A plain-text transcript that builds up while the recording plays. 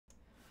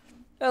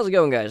How's it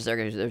going, guys?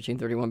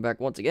 Stargazer1331 back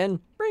once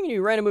again, bringing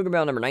you random Mugen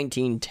number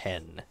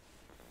 1910.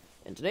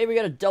 And today we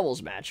got a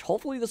doubles match.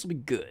 Hopefully this will be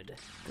good,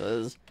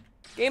 because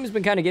the game has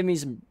been kind of giving me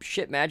some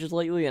shit matches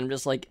lately, and I'm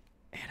just like,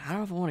 man, I don't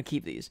know if I want to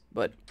keep these.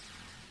 But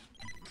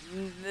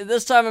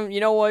this time, you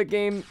know what,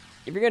 game?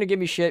 If you're going to give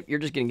me shit, you're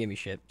just going to give me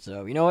shit.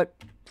 So, you know what?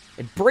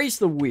 Embrace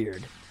the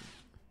weird.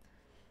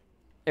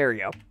 There we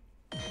go.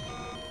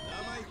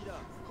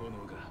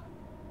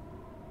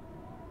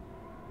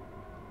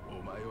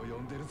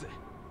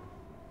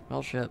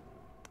 Well, shit.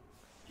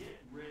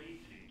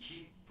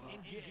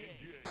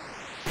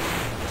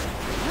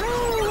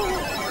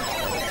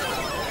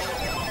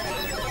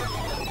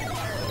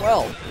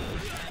 Well,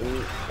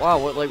 wow,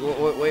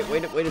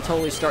 way to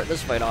totally start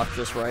this fight off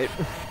just right.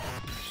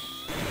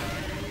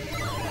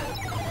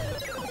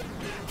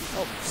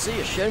 Oh, see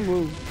ya, Shen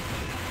move.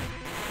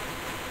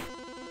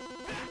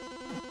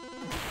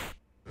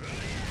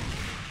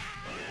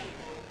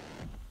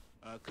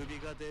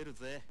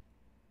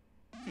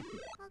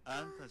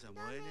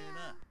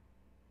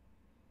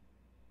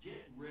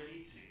 Get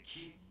ready to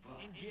keep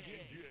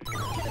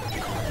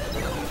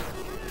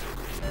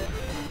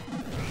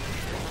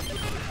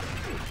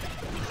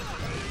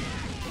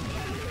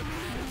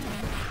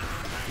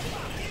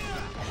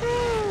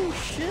Oh,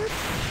 shit.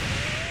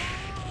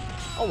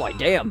 Oh, my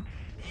damn.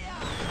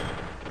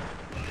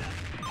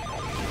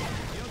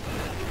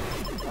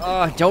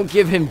 Don't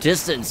give him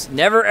distance.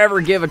 Never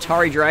ever give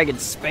Atari Dragon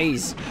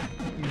space.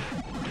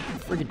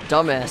 Freaking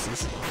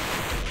dumbasses.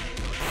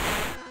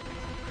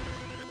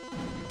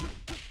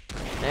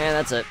 Man,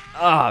 that's it.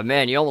 Oh,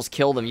 man, you almost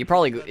killed him. You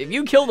probably, if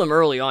you killed him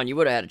early on, you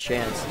would have had a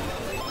chance.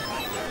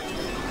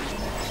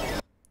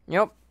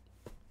 Yep.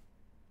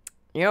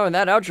 You know, and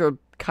that outro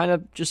kind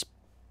of just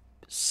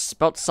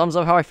about sums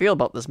up how I feel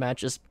about this match.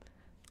 Just,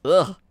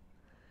 ugh.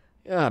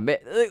 Yeah, man,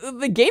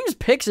 the game's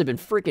picks have been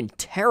freaking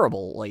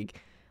terrible.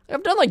 Like,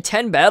 I've done like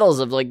 10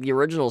 battles of like the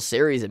original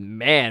series, and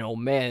man, oh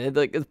man,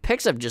 the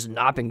picks have just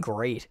not been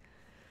great.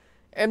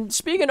 And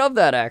speaking of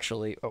that,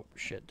 actually, oh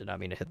shit, did not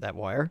mean to hit that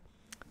wire.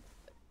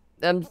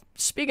 And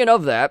speaking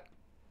of that,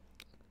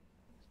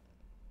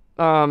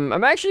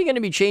 I'm actually going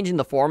to be changing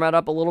the format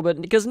up a little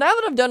bit, because now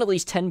that I've done at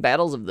least 10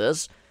 battles of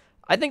this,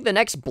 I think the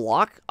next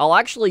block I'll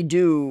actually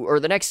do, or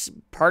the next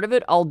part of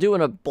it, I'll do in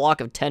a block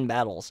of 10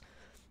 battles.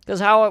 Because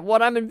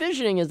what I'm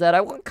envisioning is that I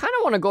kind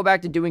of want to go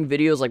back to doing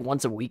videos like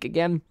once a week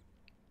again.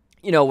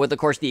 You know, with, of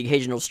course, the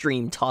occasional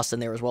stream tossed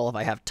in there as well if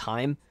I have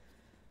time.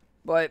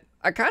 But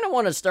I kind of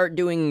want to start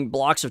doing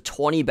blocks of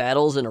 20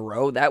 battles in a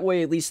row. That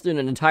way, at least in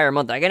an entire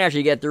month, I can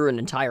actually get through an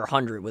entire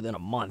 100 within a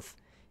month.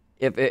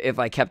 If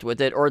I kept with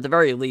it. Or at the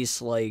very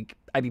least, like,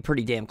 I'd be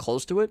pretty damn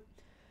close to it.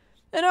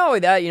 And not only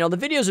that, you know, the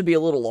videos would be a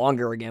little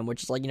longer again,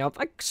 which is like, you know,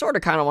 I sort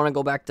of kind of want to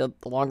go back to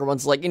the longer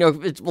ones. Like, you know,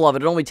 it's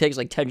beloved. It only takes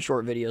like 10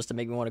 short videos to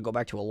make me want to go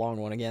back to a long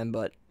one again,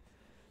 but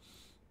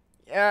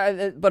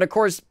yeah, but of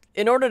course,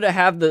 in order to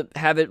have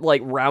it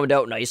like round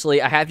out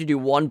nicely, I have to do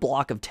one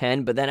block of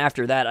 10, but then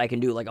after that, I can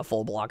do like a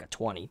full block of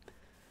 20.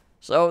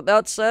 So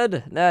that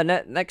said,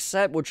 next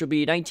set, which will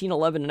be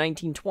 1911 to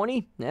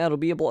 1920, that'll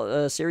be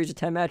a series of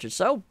 10 matches.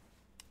 So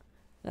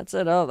that's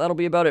it. That'll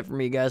be about it for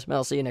me, guys.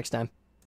 I'll see you next time.